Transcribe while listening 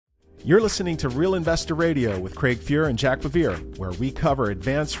You're listening to Real Investor Radio with Fuhr and Jack BeVier, where we cover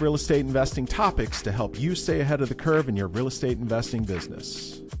advanced real estate investing topics to help you stay ahead of the curve in your real estate investing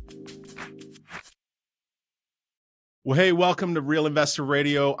business. Well, hey, welcome to Real Investor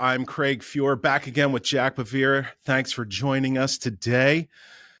Radio. I'm Fuhr, back again with Jack BeVier. Thanks for joining us today.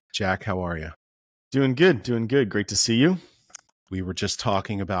 Jack, how are you? Doing good. Great to see you. We were just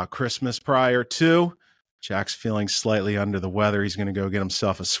talking about Christmas prior to. Jack's feeling slightly under the weather. He's going to go get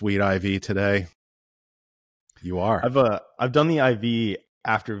himself a sweet IV today. You are. I've done the IV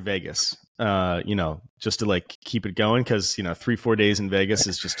after Vegas, just to keep it going because, 3-4 days in Vegas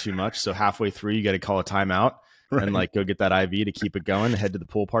is just too much. So halfway through, you got to call a timeout and go get that IV to keep it going, head to the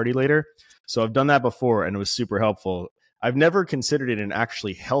pool party later. So I've done that before and it was super helpful. I've never considered it an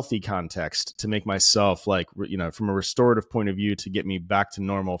actually healthy context to make myself from a restorative point of view to get me back to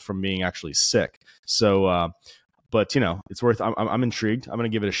normal from being actually sick. So, but it's worth, I'm intrigued. I'm going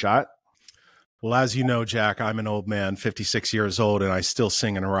to give it a shot. Well, as you know, Jack, I'm an old man, 56 years old, and I still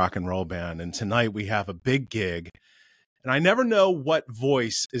sing in a rock and roll band. And tonight we have a big gig. And I never know what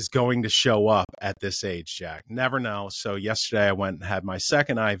voice is going to show up at this age, Jack. Never know. So yesterday I went and had my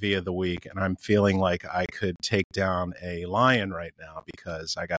second IV of the week, and I'm feeling like I could take down a lion right now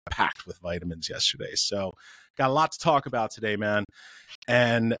because I got packed with vitamins yesterday. So got a lot to talk about today, man.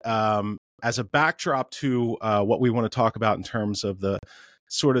 And as a backdrop to what we want to talk about in terms of the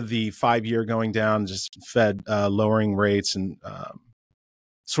sort of the 5-year going down, just Fed lowering rates and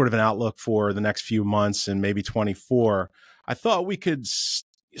sort of an outlook for the next few months and maybe 24, I thought we could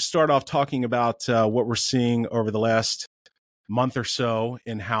start off talking about what we're seeing over the last month or so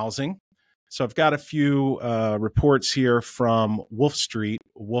in housing. So I've got a few reports here from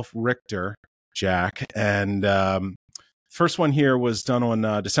Wolf Richter, Jack. And first one here was done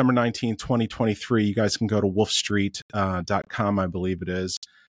on December 19, 2023. You guys can go to wolfstreet.com, I believe it is.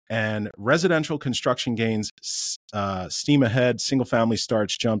 And residential construction gains steam ahead. Single family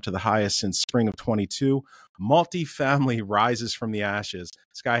starts jump to the highest since spring of 22. Multifamily rises from the ashes.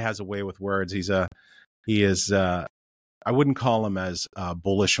 This guy has a way with words. He is. I wouldn't call him as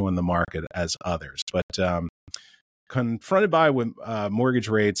bullish on the market as others, but confronted by mortgage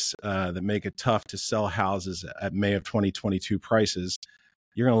rates that make it tough to sell houses at May of 2022 prices.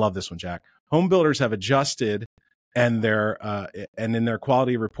 You're gonna love this one, Jack. Home builders have adjusted. And in their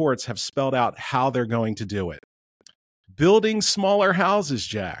quality reports have spelled out how they're going to do it. Building smaller houses,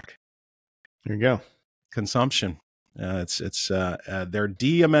 Jack. There you go. Consumption. They're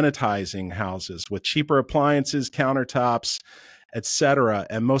de-amenitizing houses with cheaper appliances, countertops, etc.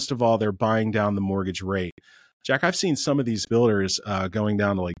 And most of all, they're buying down the mortgage rate. Jack, I've seen some of these builders going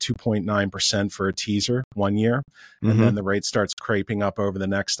down to 2.9% for a teaser 1 year, and then the rate starts creeping up over the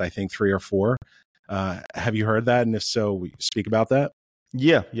next, I think, 3 or 4. Have you heard that? And if so, we speak about that?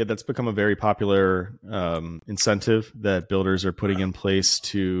 Yeah, that's become a very popular incentive that builders are putting in place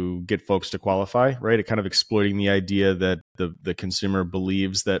to get folks to qualify, right? It kind of exploiting the idea that the consumer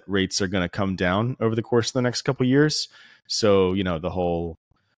believes that rates are going to come down over the course of the next couple of years. So, the whole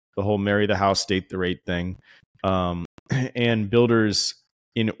marry the house, date the rate thing. And builders,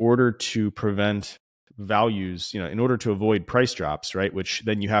 in order to prevent values, in order to avoid price drops, right? Which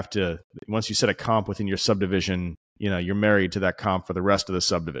then you have to, once you set a comp within your subdivision, you're married to that comp for the rest of the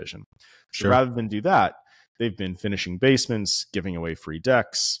subdivision. So rather than do that, they've been finishing basements, giving away free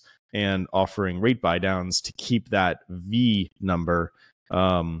decks, and offering rate buy downs to keep that V number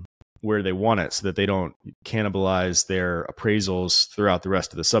where they want it so that they don't cannibalize their appraisals throughout the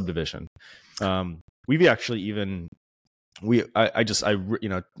rest of the subdivision. We've actually even ripped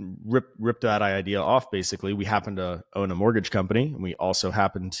that idea off. Basically, we happen to own a mortgage company, and we also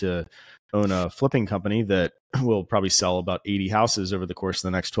happen to own a flipping company that will probably sell about 80 houses over the course of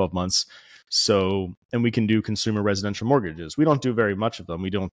the next 12 months. So, and we can do consumer residential mortgages. We don't do very much of them.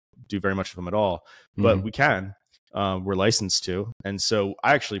 We don't do very much of them at all, but we can. We're licensed to. And so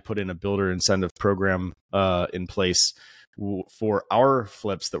I actually put in a builder incentive program in place for our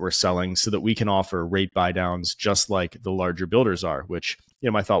flips that we're selling so that we can offer rate buy downs just like the larger builders are, which,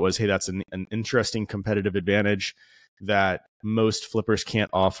 my thought was, hey, that's an interesting competitive advantage that most flippers can't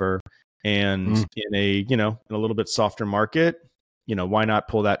offer. And in a little bit softer market, why not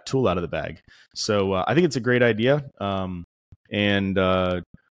pull that tool out of the bag? So I think it's a great idea.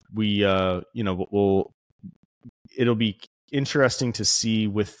 It'll be interesting to see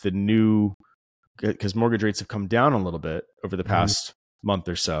with the new, because mortgage rates have come down a little bit over the past month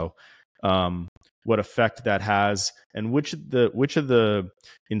or so, what effect that has, and which of the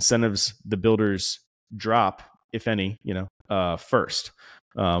incentives the builders drop, if any, first.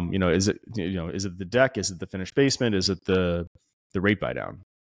 Is it the deck? Is it the finished basement? Is it the rate buy down?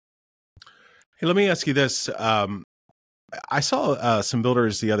 Hey, let me ask you this. I saw some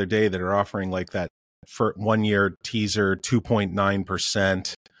builders the other day that are offering like that for 1 year teaser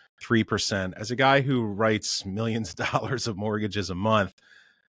 2.9%, 3%. As a guy who writes millions of dollars of mortgages a month,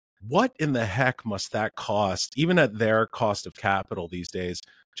 what in the heck must that cost, even at their cost of capital these days,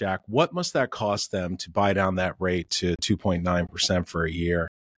 Jack? What must that cost them to buy down that rate to 2.9% for a year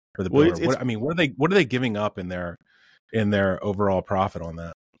for the Well, builder? What are they giving up in their overall profit on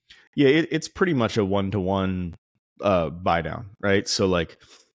that? yeah, it's pretty much a 1-to-1 buy down, right? So like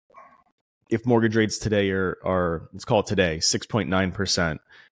if mortgage rates today are let's call it today 6.9%,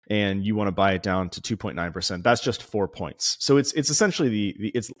 and you want to buy it down to 2.9%, that's just 4 points. So it's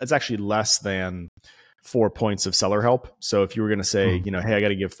essentially it's actually less than 4 points of seller help. So if you were going to say, hey, I got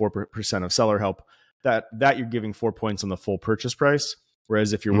to give 4% of seller help, that you're giving 4 points on the full purchase price.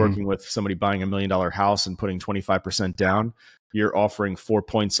 Whereas if you're working with somebody buying $1 million house and putting 25% down, you're offering 4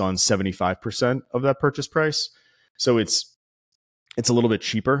 points on 75% of that purchase price. So it's a little bit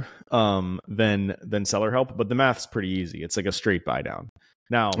cheaper than seller help, but the math's pretty easy. It's like a straight buy down.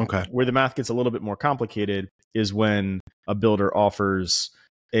 Now, where the math gets a little bit more complicated is when a builder offers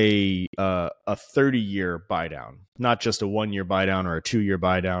a 30-year buy down, not just a 1-year buy down or a 2-year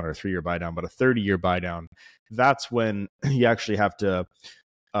buy down or a 3-year buy down, but a 30-year buy down. That's when you actually have to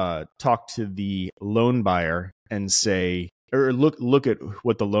talk to the loan buyer and say, or look at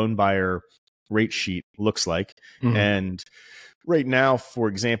what the loan buyer rate sheet looks like. And right now, for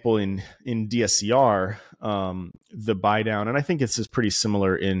example, in DSCR, the buy down, and I think it's pretty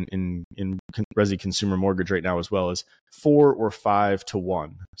similar in resi consumer mortgage right now as well, is 4 or 5 to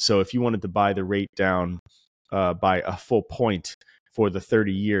 1. So if you wanted to buy the rate down by a full point for the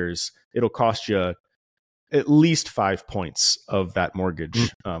 30 years, it'll cost you at least 5 points of that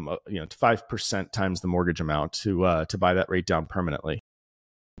mortgage, 5% times the mortgage amount to buy that rate down permanently.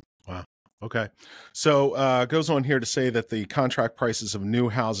 Wow. Okay. So it goes on here to say that the contract prices of new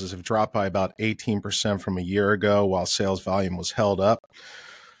houses have dropped by about 18% from a year ago, while sales volume was held up,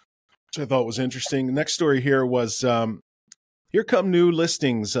 which I thought was interesting. The next story here was, here come new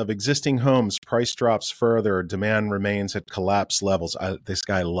listings of existing homes. Price drops further. Demand remains at collapsed levels. This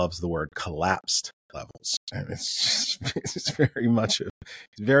guy loves the word collapsed levels. And it's very much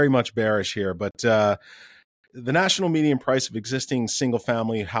bearish here. But the national median price of existing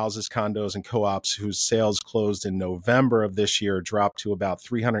single-family houses, condos, and co-ops whose sales closed in November of this year dropped to about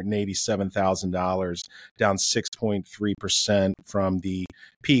 $387,000, down 6.3% from the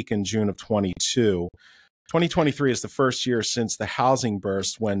peak in June of 22. 2023 is the first year since the housing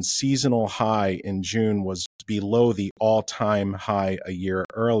burst when seasonal high in June was below the all-time high a year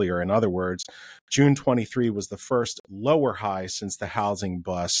earlier. In other words, June 23 was the first lower high since the housing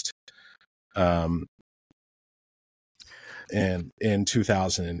bust in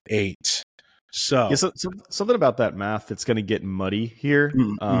 2008. So something about that math that's going to get muddy here.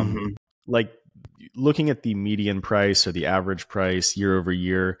 Like looking at the median price or the average price year over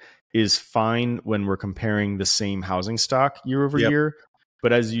year is fine when we're comparing the same housing stock year over year.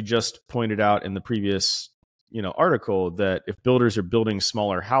 But as you just pointed out in the previous, article, that if builders are building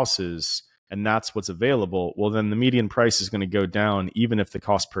smaller houses and that's what's available, well, then the median price is going to go down, even if the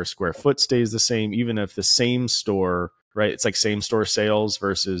cost per square foot stays the same, even if the same store, right? It's like same store sales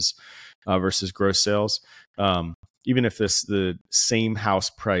versus gross sales. Even if the same house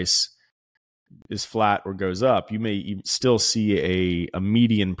price is flat or goes up, you may still see a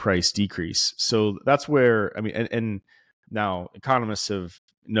median price decrease. So that's where, and now economists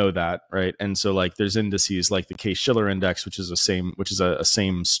know that, right? And so like there's indices like the Case-Shiller index, which is a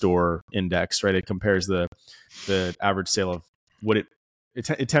same store index, right? It compares the average sale of what it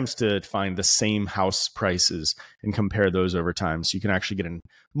attempts to find the same house prices and compare those over time. So you can actually get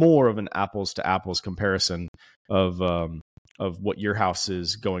more of an apples to apples comparison of what your house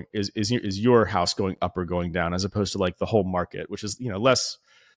is going is your house going up or going down, as opposed to like the whole market, which is less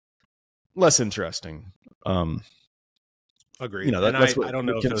interesting. Agreed. That's what I don't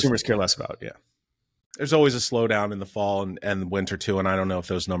know if consumers care less about. Yeah, there's always a slowdown in the fall and winter too, and I don't know if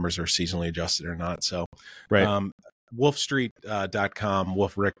those numbers are seasonally adjusted or not. So, right. wolfstreet.com,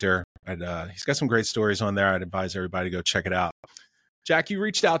 Wolf Richter, he's got some great stories on there. I'd advise everybody to go check it out. Jack, you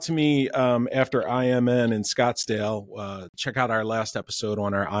reached out to me after IMN in Scottsdale. Check out our last episode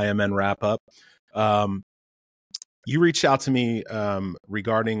on our IMN wrap-up. You reached out to me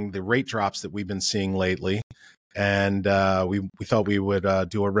regarding the rate drops that we've been seeing lately, and we thought we would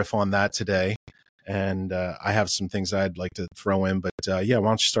do a riff on that today. And I have some things I'd like to throw in, but why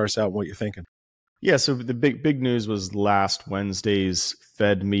don't you start us out what you're thinking? Yeah, so the big news was last Wednesday's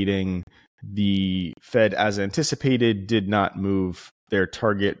Fed meeting. The Fed, as anticipated, did not move their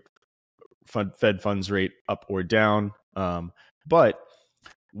target Fed funds rate up or down. But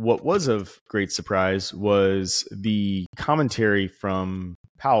what was of great surprise was the commentary from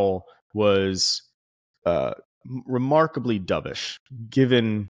Powell was remarkably dovish,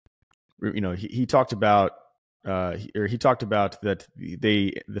 given, he talked about that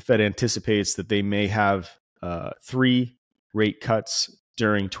the Fed anticipates that they may have 3 rate cuts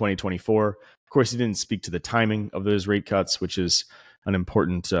during 2024. Of course, he didn't speak to the timing of those rate cuts, which is an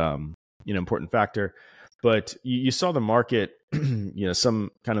important important factor. But you saw the market,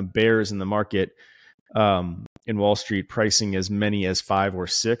 some kind of bears in the market in Wall Street pricing as many as 5 or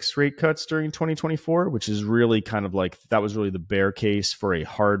 6 rate cuts during 2024, which is really kind of like, that was really the bear case for a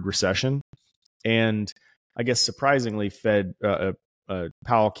hard recession. And I guess surprisingly,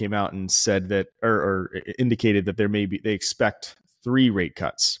 Powell came out and said that, or indicated that they expect 3 rate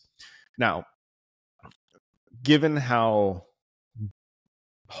cuts. Now, given how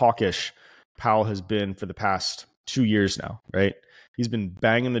hawkish Powell has been for the past 2 years now, right? He's been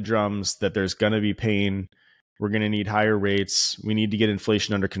banging the drums that there's going to be pain. We're going to need higher rates. We need to get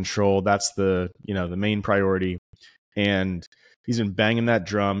inflation under control. That's the main priority. And he's been banging that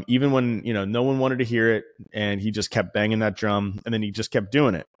drum, even when, no one wanted to hear it. And he just kept banging that drum, and then he just kept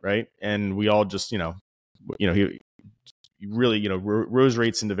doing it. Right. And we all just, he really, rose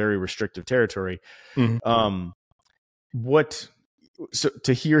rates into very restrictive territory. Mm-hmm. So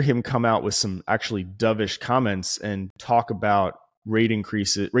to hear him come out with some actually dovish comments and talk about rate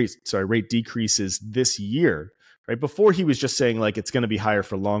decreases this year, right? Before he was just saying like, it's going to be higher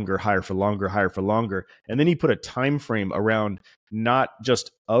for longer. And then he put a time frame around not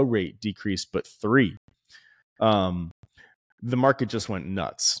just a rate decrease, but 3. The market just went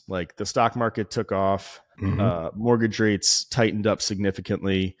nuts. Like the stock market took off, mortgage rates tightened up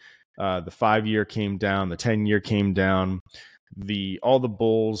significantly. The 5-year came down, the 10-year came down. All the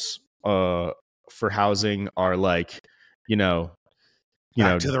bulls for housing are like,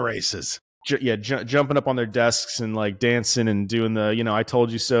 back to the races. Jumping up on their desks and like dancing and doing the, I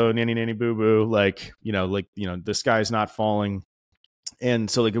told you so, nanny nanny boo boo, the sky's not falling. And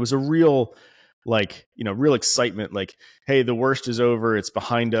so like it was a real real excitement, like, hey, the worst is over, it's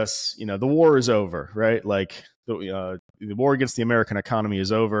behind us, the war is over, right? Like the war against the American economy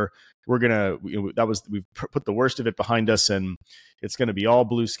is over. We've put the worst of it behind us, and it's going to be all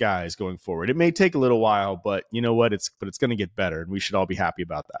blue skies going forward. It may take a little while, but you know what? It's going to get better, and we should all be happy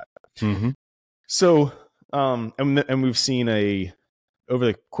about that. Mm-hmm. So, and we've seen over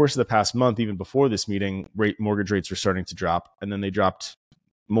the course of the past month, even before this meeting, mortgage rates were starting to drop, and then they dropped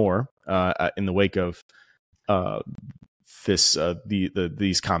more in the wake of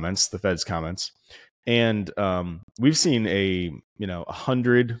these comments, the Fed's comments. And we've seen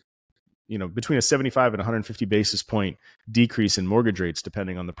between a 75 and 150 basis point decrease in mortgage rates,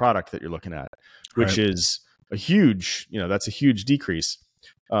 depending on the product that you're looking at, which is a huge, that's a huge decrease.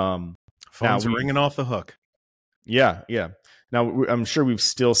 Phones are ringing off the hook. Yeah. Now I'm sure we've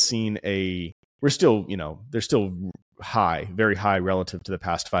still seen they're still high, very high relative to the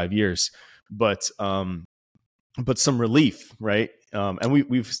past 5 years, but some relief, right? And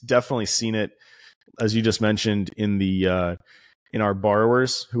we've definitely seen it, as you just mentioned, in our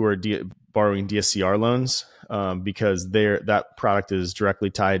borrowers who are borrowing DSCR loans, because that product is directly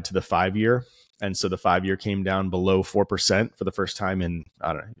tied to the 5-year. And so the 5-year came down below 4% for the first time in,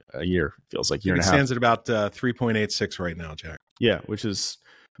 I don't know, a year. Feels like a year and a half. It stands at about 3.86 right now, Jack. Yeah, which is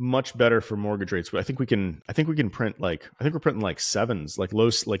much better for mortgage rates. I think we can print we're printing like 7s, like low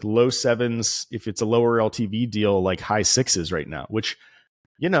 7s. If it's a lower LTV deal, like high 6s right now, which,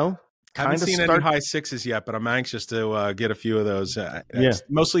 I haven't seen any high 6s yet, but I'm anxious to get a few of those.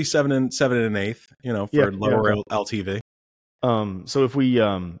 Mostly 7 and 1/8, for lower LTV. So if we,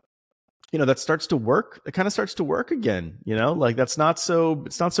 that starts to work, it kind of starts to work again, like it's not so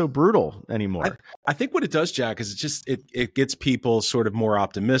brutal anymore. I think what it does, Jack, is it gets people sort of more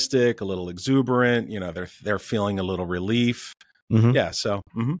optimistic, a little exuberant, they're feeling a little relief. Mm-hmm. Yeah. So,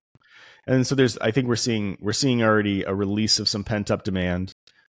 mm-hmm. And so I think we're seeing already a release of some pent up demand.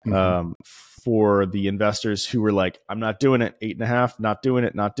 Mm-hmm. For the investors who were like, I'm not doing it, 8.5, not doing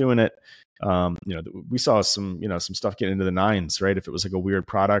it. We saw some stuff get into the 9s, right? If it was like a weird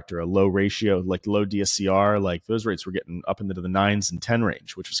product or a low ratio, like low DSCR, like those rates were getting up into the 9s and 10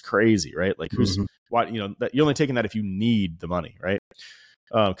 range, which was crazy, right? Like that you're only taking that if you need the money, right?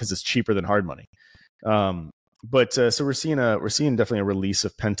 Because it's cheaper than hard money. But so we're seeing definitely a release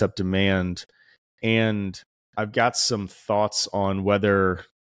of pent up demand, and I've got some thoughts on whether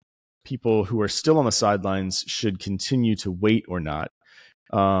people who are still on the sidelines should continue to wait or not.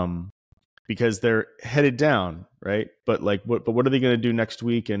 because they're headed down, right? But like, what are they going to do next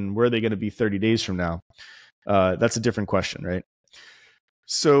week, and where are they going to be 30 days from now? That's a different question, right?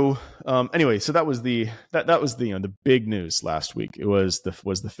 So anyway, so that was the the big news last week. It was the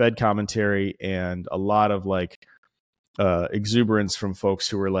Fed commentary and a lot of like exuberance from folks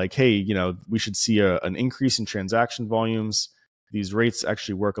who were like, hey, we should see an increase in transaction volumes. These rates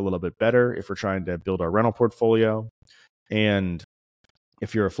actually work a little bit better if we're trying to build our rental portfolio. And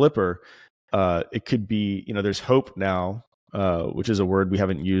if you're a flipper, it could be, there's hope now, which is a word we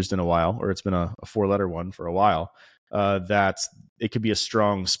haven't used in a while, or it's been a 4-letter one for a while, that it could be a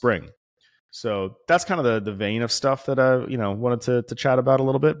strong spring. So that's kind of the vein of stuff that I, wanted to chat about a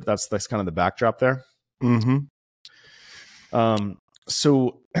little bit. That's kind of the backdrop there. Mm-hmm.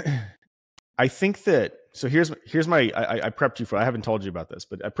 So I think that, so here's my, I prepped you for, I haven't told you about this,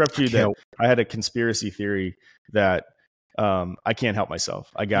 but I prepped you that I had a conspiracy theory that I can't help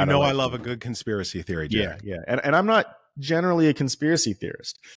myself. I love a good conspiracy theory, Jack. Yeah. And I'm not generally a conspiracy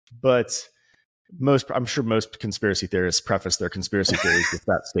theorist, but I'm sure most conspiracy theorists preface their conspiracy theories with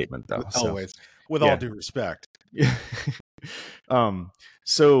that statement, though. Always, with all due respect.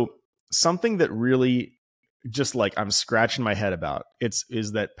 So something that really just like I'm scratching my head about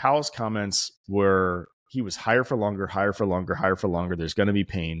is that Powell's comments were, he was higher for longer, higher for longer, higher for longer. There's going to be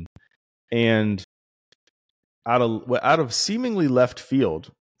pain, and out of seemingly left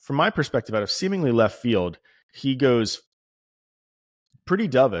field, from my perspective, out of seemingly left field, he goes pretty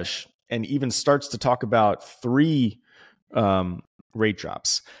dovish and even starts to talk about 3 rate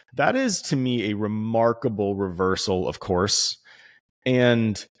drops. That is, to me, a remarkable reversal of course.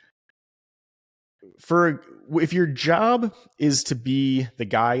 And if your job is to be the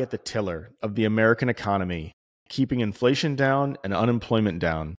guy at the tiller of the American economy, keeping inflation down and unemployment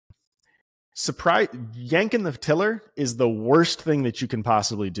down, yanking the tiller is the worst thing that you can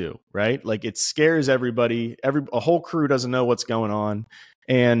possibly do, right? Like, it scares everybody. A whole crew doesn't know what's going on.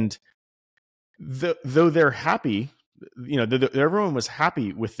 And though they're happy, everyone was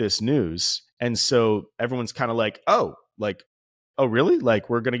happy with this news. And so everyone's kind of like, oh, really? Like,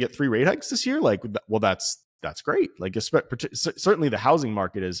 we're going to get 3 rate hikes this year? Like, well, that's great. Like, certainly the housing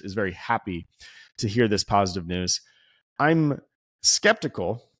market is very happy to hear this positive news. I'm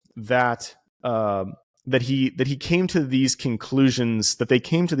skeptical that he came to these conclusions, that they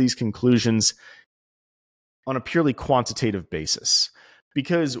came to these conclusions on a purely quantitative basis.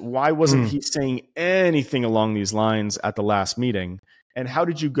 Because why wasn't he saying anything along these lines at the last meeting? And how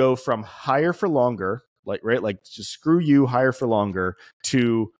did you go from higher for longer, like just screw you, higher for longer,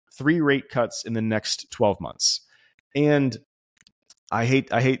 to 3 rate cuts in the next 12 months? And I hate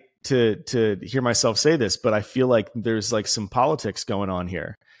to hear myself say this, but I feel like there's like some politics going on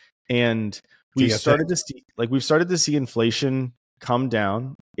here. And we've started to see inflation come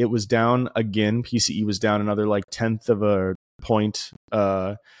down. It was down again. PCE was down another like 1/10 of a point,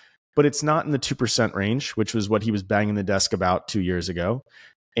 but it's not in the 2% range, which was what he was banging the desk about 2 years ago.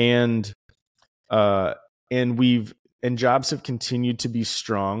 And jobs have continued to be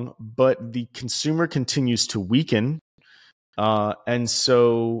strong, but the consumer continues to weaken. And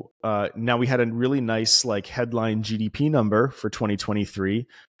so now we had a really nice like headline GDP number for 2023,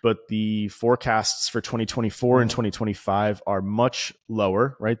 but the forecasts for 2024 and 2025 are much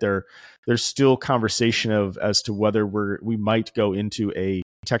lower, right? There's still conversation as to whether we might go into a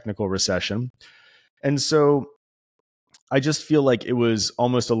technical recession. And so I just feel like it was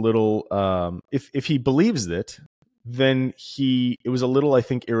almost a little, if he believes it, then it was a little, I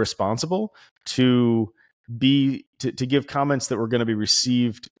think, irresponsible to give comments that were going to be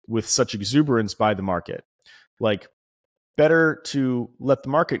received with such exuberance by the market. Like, better to let the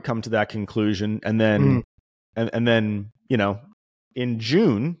market come to that conclusion, and then and then in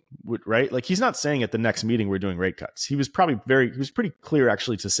June, right? Like, he's not saying at the next meeting we're doing rate cuts. He was pretty clear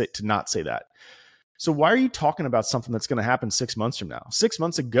actually to not say that. So why are you talking about something that's going to happen 6 months from now? 6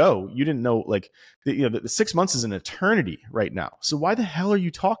 months ago, you didn't know, like, the 6 months is an eternity right now. So why the hell are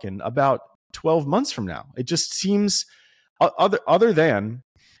you talking about 12 months from now? It just seems other than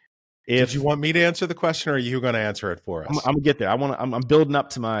did you want me to answer the question, or are you going to answer it for us? I'm gonna get there. I'm building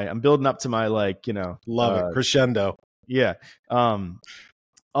up to my like, love it, crescendo. Yeah.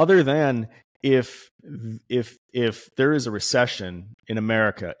 Other than if there is a recession in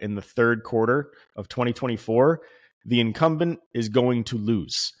America in the 3rd quarter of 2024, the incumbent is going to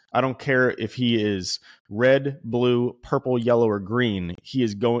lose. I don't care if he is red, blue, purple, yellow, or green. He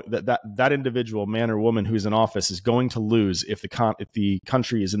is going that individual, man or woman who's in office, is going to lose if the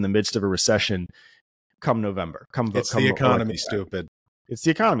country is in the midst of a recession come November. It's the economy, stupid. It's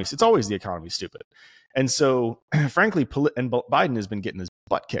the economy. It's always the economy, stupid. And so, frankly, Biden has been getting his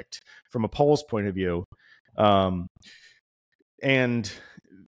butt kicked from a poll's point of view. And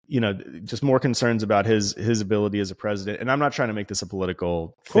just more concerns about his ability as a president. And I'm not trying to make this a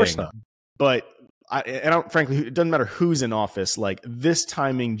political thing, Of course not. But frankly, it doesn't matter who's in office. Like, this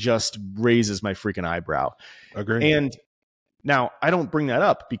timing just raises my freaking eyebrow. Agree. And now I don't bring that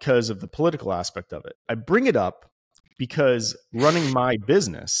up because of the political aspect of it. I bring it up because running my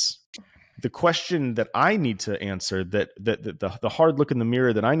business, the question that I need to answer, that the hard look in the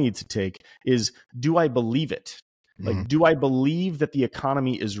mirror that I need to take is, do I believe it? Like, do I believe that the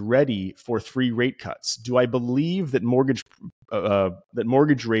economy is ready for 3 rate cuts? Do I believe that mortgage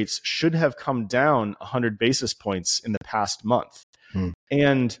rates should have come down 100 basis points in the past month?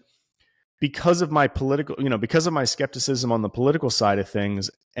 And because of my because of my skepticism on the political side of things,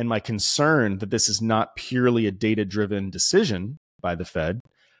 and my concern that this is not purely a data-driven decision by the Fed,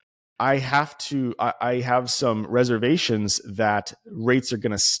 I have some reservations that rates are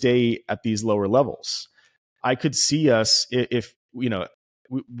going to stay at these lower levels. I could see us, if we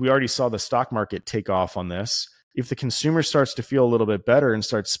already saw the stock market take off on this. If the consumer starts to feel a little bit better and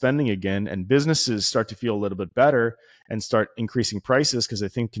starts spending again, and businesses start to feel a little bit better and start increasing prices because I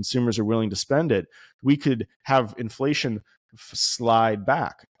think consumers are willing to spend it, we could have inflation slide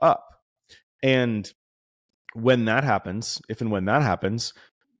back up. And when that happens, if and when that happens,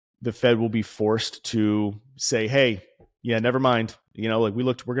 the Fed will be forced to say, hey, yeah, never mind. We're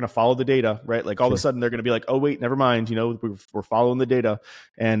going to follow the data, right? Like, all of a sudden they're going to be like, oh, wait, never mind. We're following the data,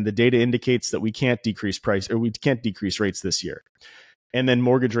 and the data indicates that we can't decrease rates this year. And then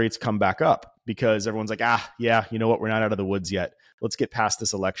mortgage rates come back up because everyone's like, yeah, you know what? We're not out of the woods yet. Let's get past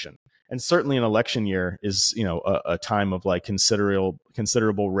this election. And certainly an election year is, a time of like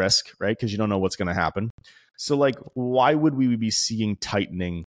considerable risk, right? Because you don't know what's going to happen. So like, why would we be seeing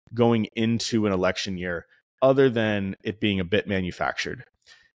tightening going into an election year, other than it being a bit manufactured?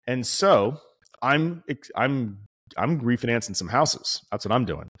 And so I'm refinancing some houses. That's what I'm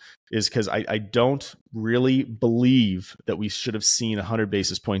doing, is because I don't really believe that we should have seen 100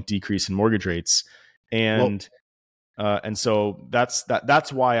 basis point decrease in mortgage rates. And so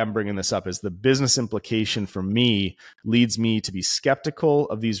that's why I'm bringing this up, is the business implication for me leads me to be skeptical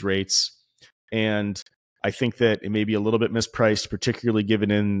of these rates. And I think that it may be a little bit mispriced, particularly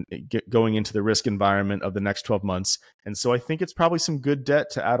going into the risk environment of the next 12 months. And so I think it's probably some good debt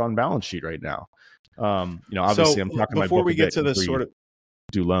to add on balance sheet right now. Obviously, I'm talking my book before we get to this sort of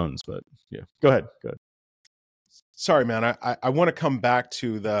do loans, but yeah, go ahead. Sorry, man. I want to come back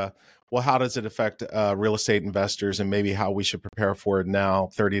to how does it affect real estate investors, and maybe how we should prepare for it now,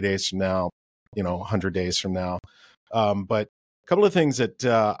 30 days from now, 100 days from now. But a couple of things that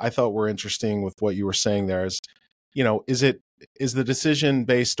I thought were interesting with what you were saying there is, is the decision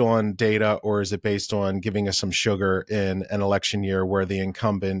based on data, or is it based on giving us some sugar in an election year where the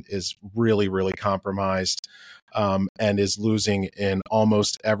incumbent is really, really compromised and is losing in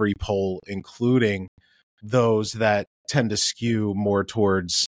almost every poll, including those that tend to skew more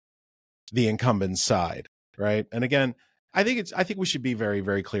towards the incumbent side, right? And again, I think we should be very,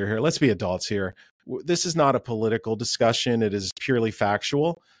 very clear here. Let's be adults here. This is not a political discussion. It is purely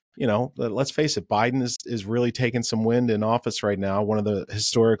factual. Let's face it, Biden is really taking some wind in office right now, one of the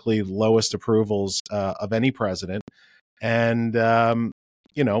historically lowest approvals of any president. And,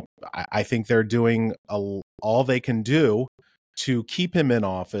 I think they're doing all they can do to keep him in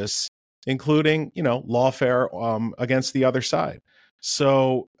office, including, lawfare against the other side.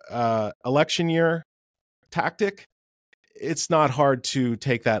 So election year tactic, it's not hard to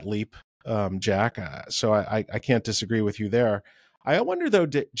take that leap, Jack. So I can't disagree with you there. I wonder, though,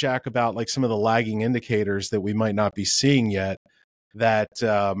 Jack, about like some of the lagging indicators that we might not be seeing yet that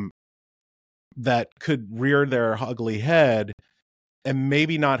that could rear their ugly head and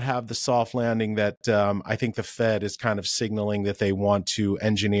maybe not have the soft landing that I think the Fed is kind of signaling that they want to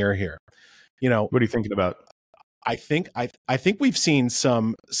engineer here. What are you thinking about? I think we've seen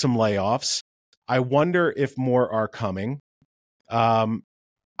some layoffs. I wonder if more are coming.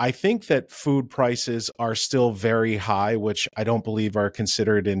 I think that food prices are still very high, which I don't believe are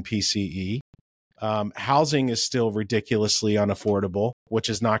considered in PCE. Housing is still ridiculously unaffordable, which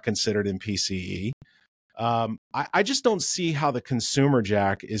is not considered in PCE. I just don't see how the consumer,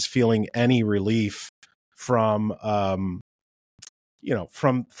 Jack, is feeling any relief from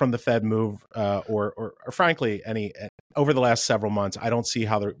from the Fed move, or frankly, any over the last several months. I don't see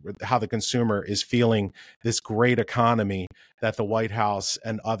how the consumer is feeling this great economy that the White House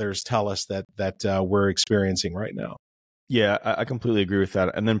and others tell us that we're experiencing right now. Yeah, I completely agree with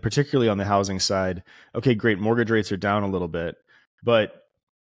that. And then particularly on the housing side, okay, great, mortgage rates are down a little bit, but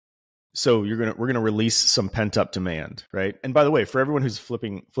So we're gonna release some pent up demand, right? And by the way, for everyone who's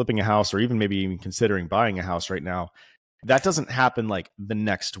flipping a house, or even maybe even considering buying a house right now, that doesn't happen like the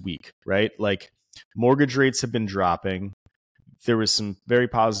next week, right? Like mortgage rates have been dropping. There was some very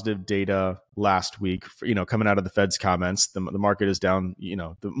positive data last week, coming out of the Fed's comments. The market is down.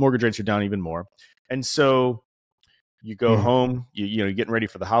 The mortgage rates are down even more, and so you go home. You're getting ready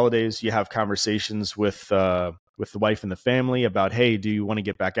for the holidays. You have conversations with the wife and the family about, hey, do you want to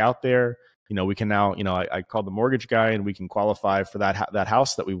get back out there? We can now. I called the mortgage guy, and we can qualify for that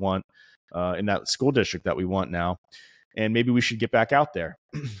house that we want in that school district that we want now, and maybe we should get back out there.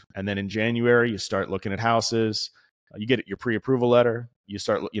 And then in January, you start looking at houses. You get your pre-approval letter. You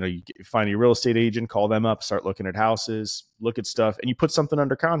start, you find your real estate agent, call them up, start looking at houses, look at stuff, and you put something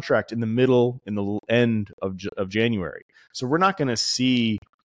under contract in the end of January. So we're not going to see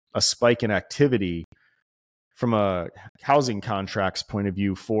a spike in activity from a housing contracts point of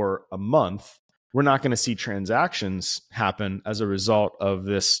view for a month. We're not going to see transactions happen as a result of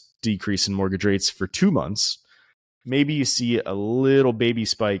this decrease in mortgage rates for 2 months. Maybe you see a little baby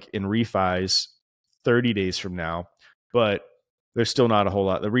spike in refis 30 days from now, but there's still not a whole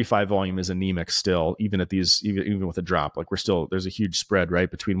lot. The refi volume is anemic still, even with a drop. Like there's a huge spread, right,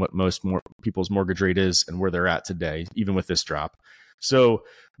 between what most people's mortgage rate is and where they're at today, even with this drop. So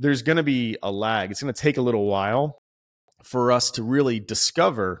there's going to be a lag. It's going to take a little while for us to really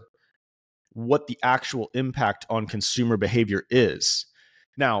discover what the actual impact on consumer behavior is.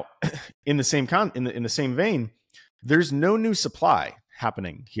 Now, in the same in the same vein, there's no new supply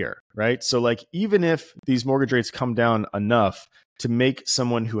happening here, right? So like, even if these mortgage rates come down enough to make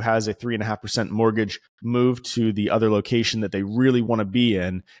someone who has a 3.5% mortgage move to the other location that they really want to be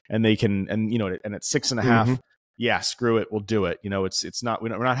in, and they can, and at 6.5, yeah, screw it, we'll do it. It's not,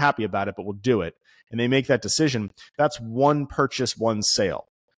 we're not happy about it, but we'll do it. And they make that decision. That's one purchase, one sale,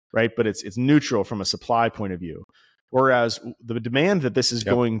 right? But it's neutral from a supply point of view. Whereas the demand that this is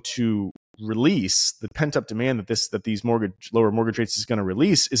going to release, the pent up demand that these lower mortgage rates is going to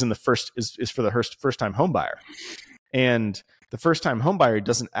release, is for the first time home buyer, and the first time home buyer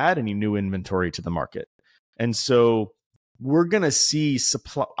doesn't add any new inventory to the market, and so we're going to see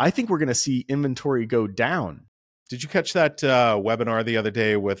supply. I think we're going to see inventory go down. Did you catch that webinar the other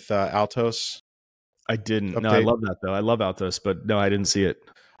day with Altos? I didn't. Update? No, I love that though. I love Altos, but no, I didn't see it.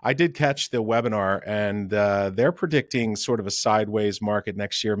 I did catch the webinar, and they're predicting sort of a sideways market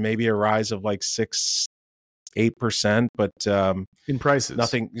next year, maybe a rise of like 6-8%, but in prices,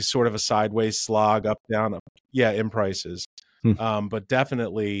 nothing, sort of a sideways slog up, down, up. Yeah, in prices, but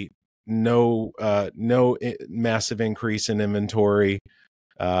definitely no massive increase in inventory.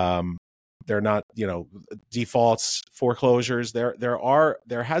 They're not, defaults, foreclosures.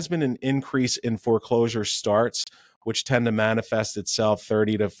 There has been an increase in foreclosure starts, which tend to manifest itself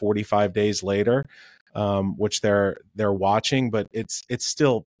 30 to 45 days later, which they're watching, but it's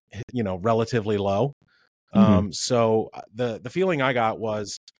still, relatively low. So the feeling I got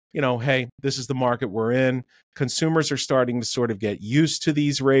was, hey, this is the market we're in. Consumers are starting to sort of get used to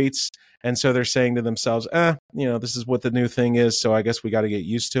these rates. And so they're saying to themselves, this is what the new thing is. So I guess we got to get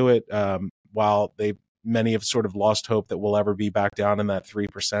used to it. While many have sort of lost hope that we'll ever be back down in that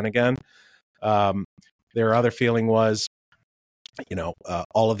 3% again. Their other feeling was,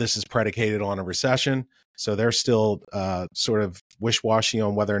 all of this is predicated on a recession. So they're still sort of wish-washy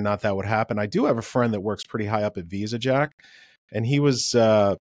on whether or not that would happen. I do have a friend that works pretty high up at Visa, Jack, and he was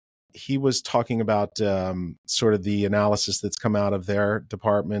talking about sort of the analysis that's come out of their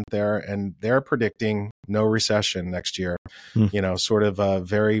department there, and they're predicting no recession next year. Sort of a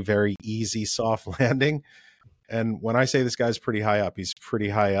very, very easy soft landing. And when I say this guy's pretty high up, he's pretty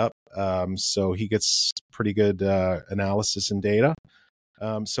high up. So he gets pretty good analysis and data.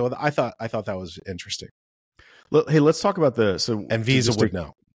 So I thought that was interesting. Hey, let's talk about and Visa would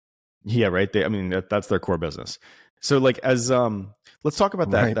know. Yeah, right. That's their core business. So like, let's talk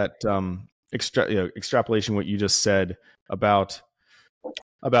about extrapolation, what you just said about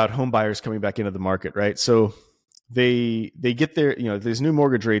home buyers coming back into the market, right? So they get their, these new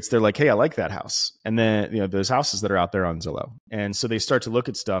mortgage rates. They're like, hey, I like that house. And then, those houses that are out there on Zillow. And so they start to look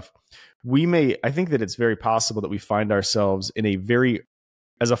at stuff. I think that it's very possible that we find ourselves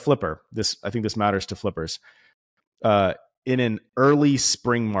as a flipper, I think this matters to flippers, in an early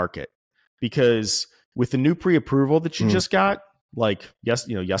spring market, because with the new pre-approval that you just got, like,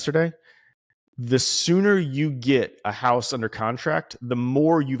 yesterday, the sooner you get a house under contract, the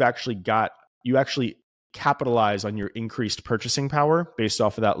more you actually capitalize on your increased purchasing power based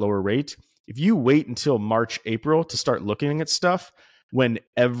off of that lower rate. If you wait until March, April to start looking at stuff, when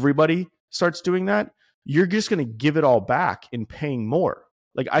everybody starts doing that, you're just going to give it all back in paying more,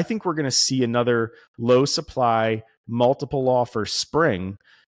 Like, I think we're going to see another low supply, multiple offer spring.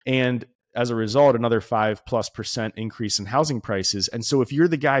 And as a result, another 5+% increase in housing prices. And so if you're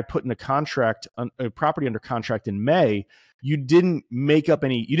the guy putting a property under contract in May, you didn't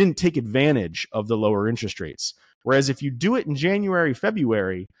take advantage of the lower interest rates. Whereas if you do it in January,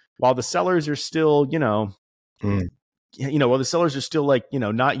 February, while the sellers are still, while the sellers are still like,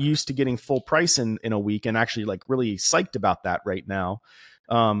 not used to getting full price in a week and actually like really psyched about that right now.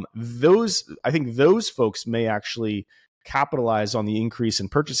 I think those folks may actually capitalize on the increase in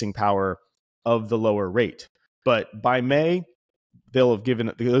purchasing power of the lower rate. But by May,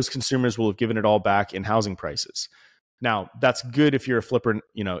 those consumers will have given it all back in housing prices. Now, that's good if you're a flipper.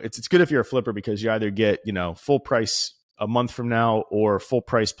 It's good if you're a flipper because you either get, full price a month from now or full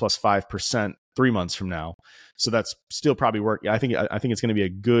price plus 5% 3 months from now. So that's still probably work. I think it's going to be a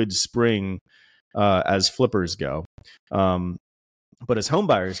good spring as flippers go. But as home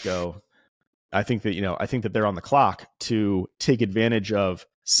buyers go, I think that they're on the clock to take advantage of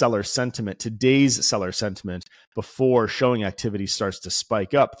today's seller sentiment before showing activity starts to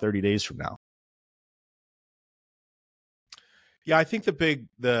spike up 30 days from now. Yeah, I think the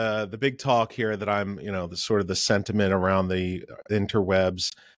big talk here that I'm, the sort of the sentiment around the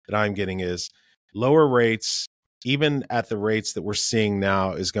interwebs that I'm getting is lower rates, even at the rates that we're seeing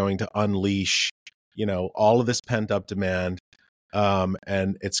now, is going to unleash, all of this pent up demand.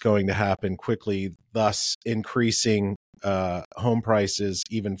 And it's going to happen quickly, thus increasing home prices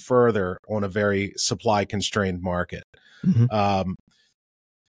even further on a very supply constrained market. Mm-hmm.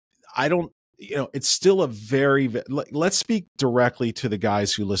 I don't, it's still a let's speak directly to the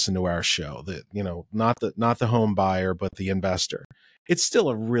guys who listen to our show, that, not the home buyer, but the investor. It's still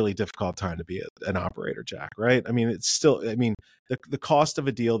a really difficult time to be an operator, Jack, right? I mean, the cost of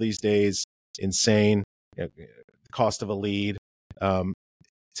a deal these days, insane. The cost of a lead.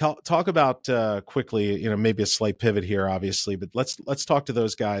 Talk about quickly, maybe a slight pivot here, obviously, but let's talk to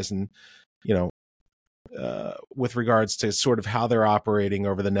those guys and, with regards to sort of how they're operating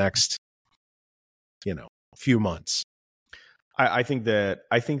over the next, few months. I think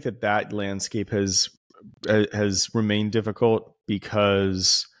that landscape has remained difficult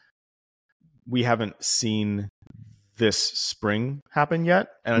because we haven't seen this spring happen yet,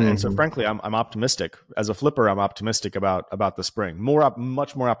 and so frankly, I'm optimistic as a flipper. I'm optimistic about the spring,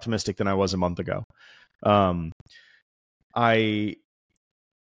 much more optimistic than I was a month ago. The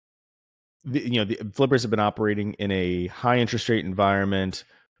flippers have been operating in a high interest rate environment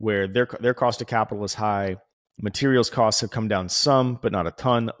where their cost of capital is high. Materials costs have come down some, but not a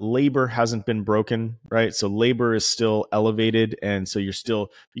ton. Labor hasn't been broken, right? So labor is still elevated, and so you've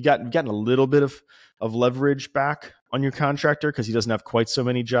gotten a little bit of leverage back on your contractor because he doesn't have quite so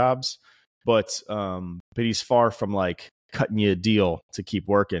many jobs, but he's far from like cutting you a deal to keep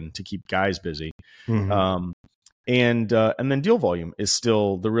working, to keep guys busy. Mm-hmm. And then deal volume is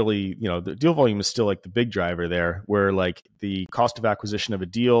still the deal volume is still like the big driver there, where like the cost of acquisition of a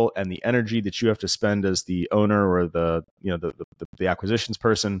deal and the energy that you have to spend as the owner or the acquisitions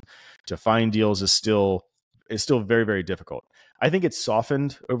person to find deals is still very, very difficult. I think it's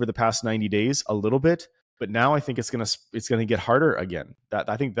softened over the past 90 days a little bit, but now I think it's going to get harder again.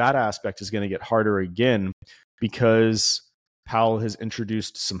 I think that aspect is going to get harder again because Powell has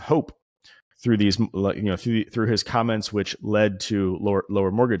introduced some hope through these, through his comments, which led to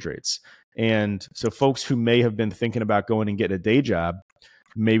lower mortgage rates. And so folks who may have been thinking about going and getting a day job,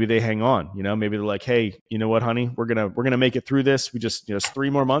 maybe they hang on, maybe they're like, hey, you know what, honey, we're going to make it through this. We just, it's 3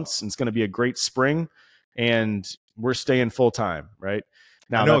 more months and it's going to be a great spring and we're staying full time. Right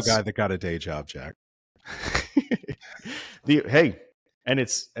now, I know a guy that got a day job, Jack. And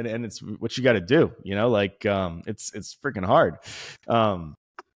it's what you got to do, it's freaking hard.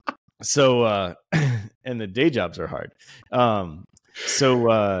 So, and the day jobs are hard.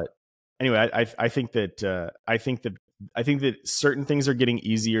 Anyway, I think that certain things are getting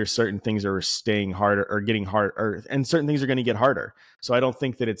easier, certain things are staying harder or getting harder, and certain things are going to get harder. So I don't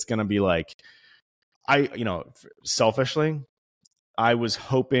think that it's going to be like, selfishly, I was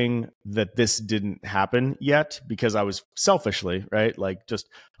hoping that this didn't happen yet because I was selfishly, right? Like just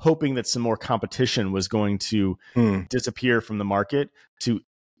hoping that some more competition was going to disappear from the market to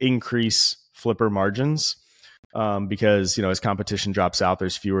increase flipper margins, because as competition drops out,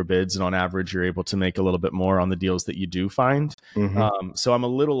 there's fewer bids, and on average, you're able to make a little bit more on the deals that you do find. So I'm a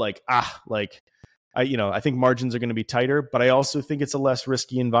little like, I think margins are going to be tighter, but I also think it's a less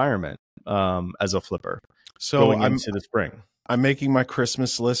risky environment as a flipper. So going into the spring, I'm making my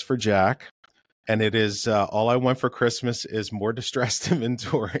Christmas list for Jack, and it is all I want for Christmas is more distressed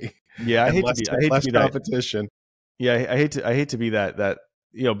inventory. Yeah, I hate to be competition. Yeah, I hate to be that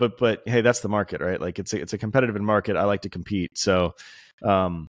but hey, that's the market, right? Like it's a competitive market. I like to compete. So,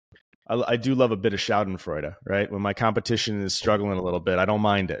 I do love a bit of Schadenfreude, right? When my competition is struggling a little bit, I don't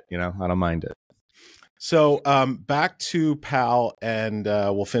mind it. I don't mind it. So back to Powell, and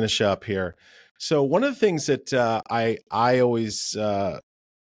we'll finish up here. So one of the things that I always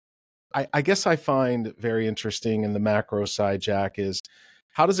I guess I find very interesting in the macro side, Jack, is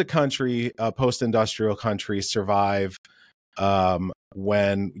how does a country, a post-industrial country, survive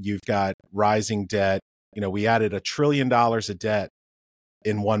when you've got rising debt? We added $1 trillion of debt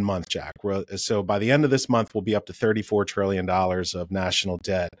in 1 month, Jack. So by the end of this month, we'll be up to $34 trillion of national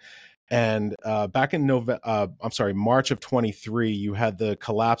debt. And back in March of 23, you had the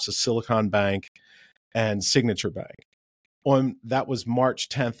collapse of Silicon Bank and Signature Bank. That was March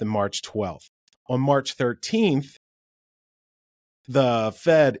 10th and March 12th. On March 13th, the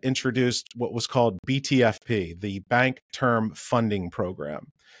Fed introduced what was called BTFP, the Bank Term Funding Program.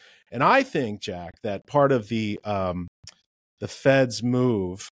 And I think, Jack, that part of the Fed's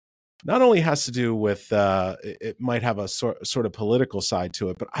move not only has to do with it might have a sort of political side to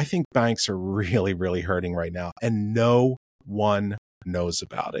it, but I think banks are really, really hurting right now, and no one knows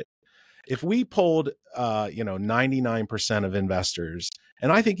about it. If we polled 99% of investors,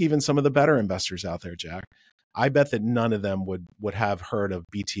 and I think even some of the better investors out there, Jack, I bet that none of them would have heard of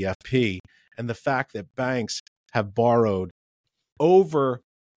BTFP, and the fact that banks have borrowed over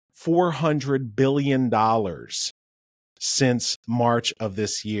 $400 billion since March of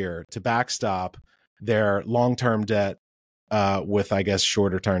this year to backstop their long-term debt with, I guess,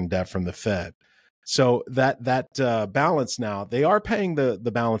 shorter-term debt from the Fed. So that balance now, they are paying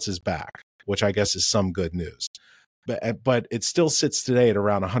the balances back, which I guess is some good news. But it still sits today at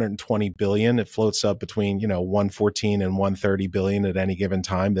around 120 billion. It floats up between 114 and 130 billion at any given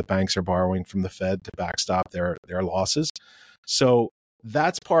time that banks are borrowing from the Fed to backstop their losses. So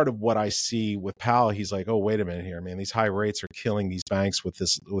that's part of what I see with Powell. He's like, oh, wait a minute here, man. These high rates are killing these banks with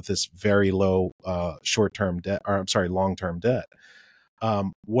this very low long-term debt.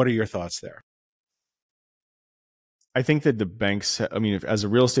 What are your thoughts there? I think that the banks, as a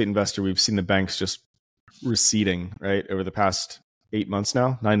real estate investor, we've seen the banks just receding, right, over the past 9 months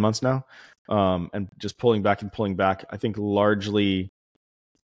now, and just pulling back. I think largely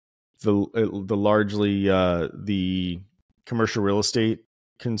the commercial real estate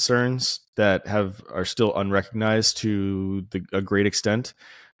concerns that are still unrecognized to a great extent.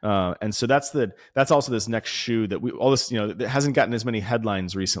 And so that's also this next shoe that that hasn't gotten as many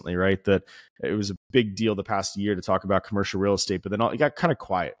headlines recently, right? That it was a big deal the past year to talk about commercial real estate, but then it got kind of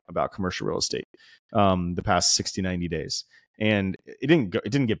quiet about commercial real estate the past 60, 90 days. And it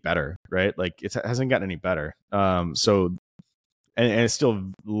didn't get better, right? Like it hasn't gotten any better. And it's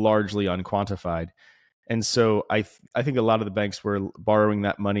still largely unquantified. And so I think a lot of the banks were borrowing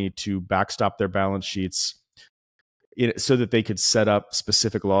that money to backstop their balance sheets so that they could set up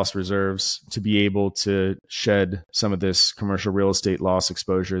specific loss reserves to be able to shed some of this commercial real estate loss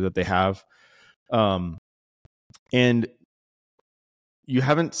exposure that they have. And you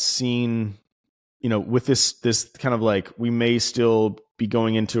haven't seen, with this kind of like, we may still be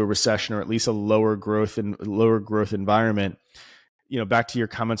going into a recession or at least a lower growth environment. Back to your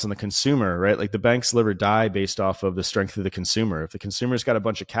comments on the consumer, right? Like the banks live or die based off of the strength of the consumer. If the consumer's got a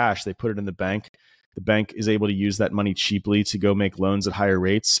bunch of cash, they put it in the bank. The bank is able to use that money cheaply to go make loans at higher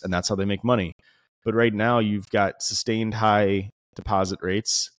rates, and that's how they make money. But right now, you've got sustained high deposit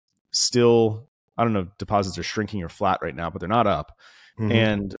rates. Still, I don't know if deposits are shrinking or flat right now, but they're not up.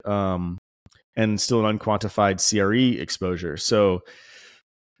 Mm-hmm. And still an unquantified CRE exposure. So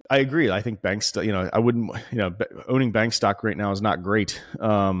I agree. I think banks, I wouldn't, owning bank stock right now is not great.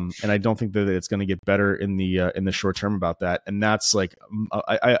 And I don't think that it's going to get better in the short term about that. And that's like,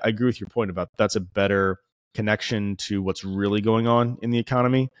 I agree with your point about that's a better connection to what's really going on in the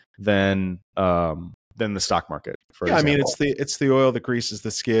economy than the stock market. For example. It's the oil that greases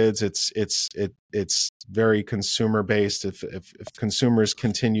the skids. It's very consumer based. If consumers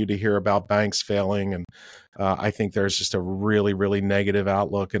continue to hear about banks failing, and I think there's just a really, really negative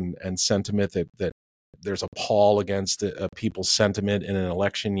outlook and sentiment that there's a pall against people's sentiment in an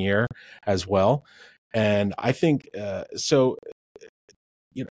election year as well. And I think so.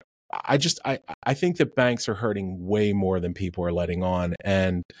 I think that banks are hurting way more than people are letting on,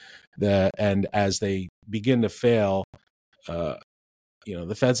 and as they begin to fail,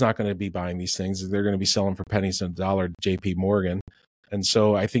 the Fed's not going to be buying these things. They're going to be selling for pennies on the dollar to JP Morgan. And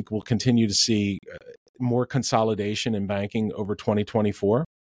so I think we'll continue to see more consolidation in banking over 2024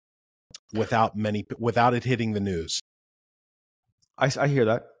 without it hitting the news. I hear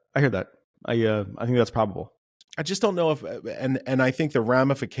that. I think that's probable. I just don't know if, and I think the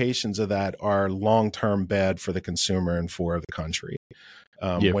ramifications of that are long-term bad for the consumer and for the country.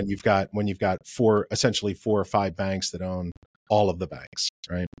 When you've got essentially four or five banks that own all of the banks,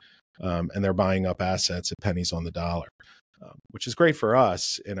 right? And they're buying up assets at pennies on the dollar, which is great for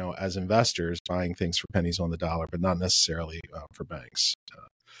us, as investors buying things for pennies on the dollar, but not necessarily for banks.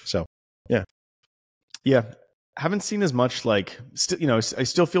 Yeah. Haven't seen as much I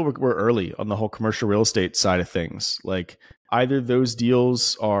still feel we're early on the whole commercial real estate side of things. Like either those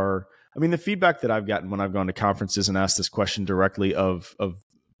deals are, the feedback that I've gotten when I've gone to conferences and asked this question directly of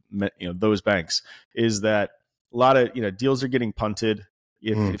those banks is that a lot of, deals are getting punted.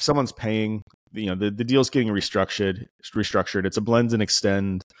 If someone's paying, the deal's getting restructured. It's a blend and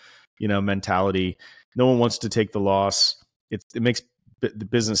extend, mentality. No one wants to take the loss. It makes the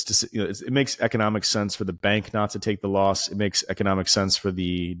business it makes economic sense for the bank not to take the loss. It makes economic sense for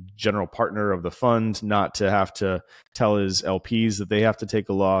the general partner of the fund not to have to tell his LPs that they have to take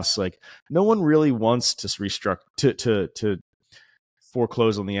a loss. Like no one really wants to restructure to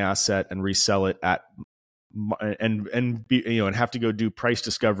foreclose on the asset and resell it at and be, and have to go do price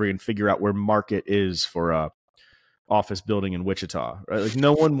discovery and figure out where market is for a office building in Wichita, right? Like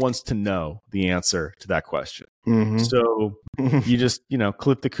no one wants to know the answer to that question. Mm-hmm. So you just,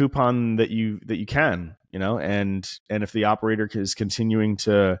 clip the coupon that you can, and if the operator is continuing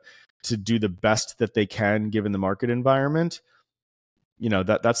to do the best that they can given the market environment,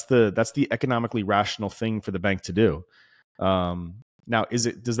 that's the economically rational thing for the bank to do. Now,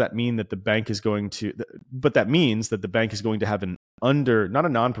 does that mean that the bank is going to, but that means that the bank is going to have not a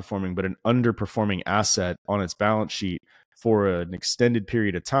non-performing, but an underperforming asset on its balance sheet for an extended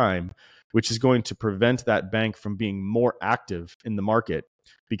period of time, which is going to prevent that bank from being more active in the market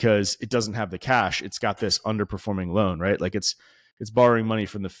because it doesn't have the cash. It's got this underperforming loan, right? Like it's borrowing money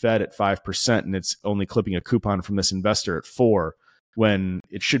from the Fed at 5% and it's only clipping a coupon from this investor at 4% when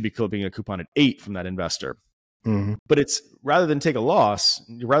it should be clipping a coupon at 8% from that investor. Mm-hmm. But it's rather than take a loss,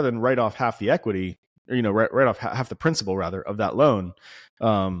 rather than write off half the equity, or write off half the principal rather of that loan,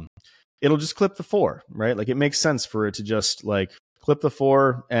 it'll just clip the 4%, right? Like it makes sense for it to just like clip the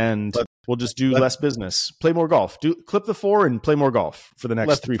 4% and we'll just do less business, play more golf, clip the 4% and play more golf for the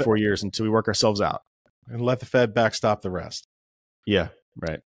next 3-4 years until we work ourselves out, and let the Fed backstop the rest. Yeah,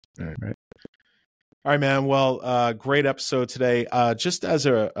 right. All right, man. Well, great episode today. Just as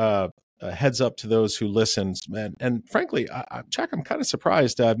a heads up to those who listen, and frankly, Jack, I'm kind of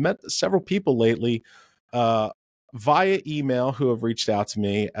surprised. I've met several people lately via email who have reached out to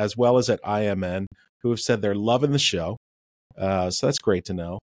me, as well as at IMN, who have said they're loving the show. So that's great to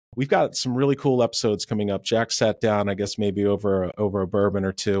know. We've got some really cool episodes coming up. Jack sat down, I guess maybe over a bourbon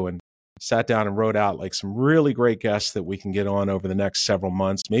or two, and sat down and wrote out like some really great guests that we can get on over the next several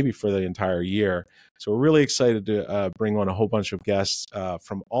months, maybe for the entire year. So we're really excited to bring on a whole bunch of guests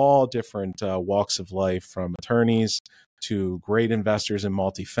from all different walks of life, from attorneys to great investors in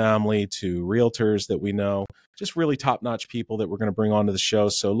multifamily to realtors that we know, just really top-notch people that we're going to bring onto the show.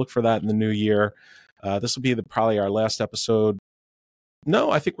 So look for that in the new year. This will be probably our last episode. No,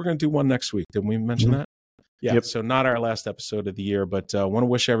 I think we're going to do one next week. Didn't we mention that? Yeah, yep. So not our last episode of the year, but I want to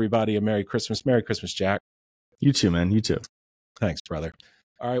wish everybody a Merry Christmas. Merry Christmas, Jack. You too, man. You too. Thanks, brother.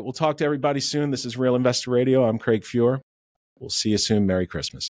 All right, we'll talk to everybody soon. This is Real Investor Radio. I'm Craig Fuhr. We'll see you soon. Merry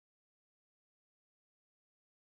Christmas.